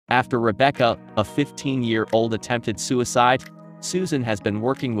After Rebecca, a 15-year-old, attempted suicide, Susan has been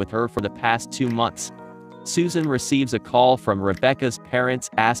working with her for the past 2 months. Susan receives a call from Rebecca's parents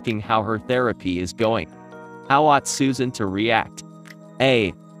asking how her therapy is going. How ought Susan to react?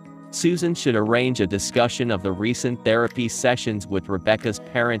 A. Susan should arrange a discussion of the recent therapy sessions with Rebecca's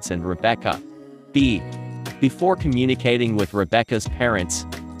parents and Rebecca. B. Before communicating with Rebecca's parents,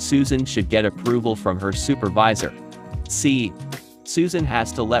 Susan should get approval from her supervisor. C. Susan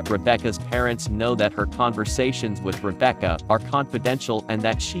has to let Rebecca's parents know that her conversations with Rebecca are confidential and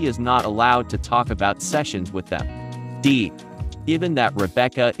that she is not allowed to talk about sessions with them. D. Given that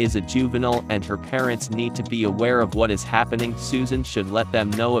Rebecca is a juvenile and her parents need to be aware of what is happening, Susan should let them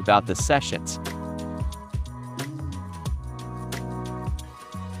know about the sessions.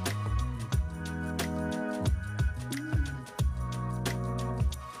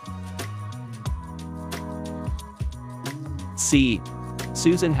 C.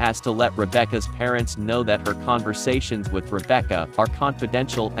 Susan has to let Rebecca's parents know that her conversations with Rebecca are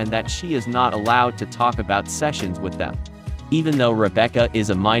confidential and that she is not allowed to talk about sessions with them. Even though Rebecca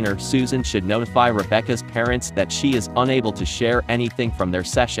is a minor, Susan should notify Rebecca's parents that she is unable to share anything from their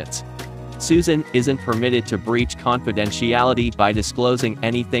sessions. Susan isn't permitted to breach confidentiality by disclosing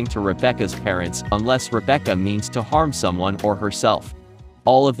anything to Rebecca's parents unless Rebecca means to harm someone or herself.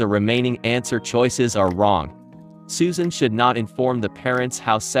 All of the remaining answer choices are wrong. Susan should not inform the parents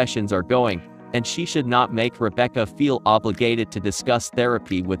how sessions are going, and she should not make Rebecca feel obligated to discuss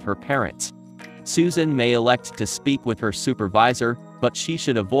therapy with her parents. Susan may elect to speak with her supervisor, but she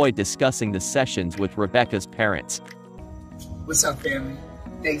should avoid discussing the sessions with Rebecca's parents. What's up, family?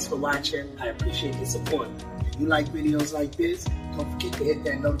 Thanks for watching. I appreciate the support. If you like videos like this, don't forget to hit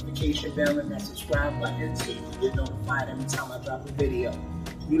that notification bell and that subscribe button so you can get notified every time I drop a video.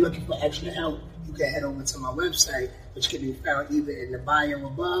 If you're looking for extra help, you can head over to my website, which can be found either in the bio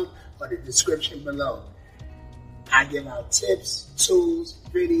above or the description below. I give out tips, tools,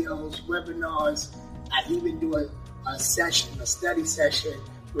 videos, webinars. I even do a study session,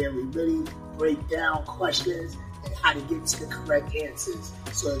 where we really break down questions and how to get to the correct answers.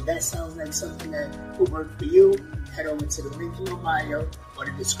 So if that sounds like something that will work for you, head over to the link in my bio or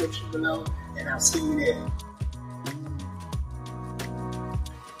the description below, and I'll see you there.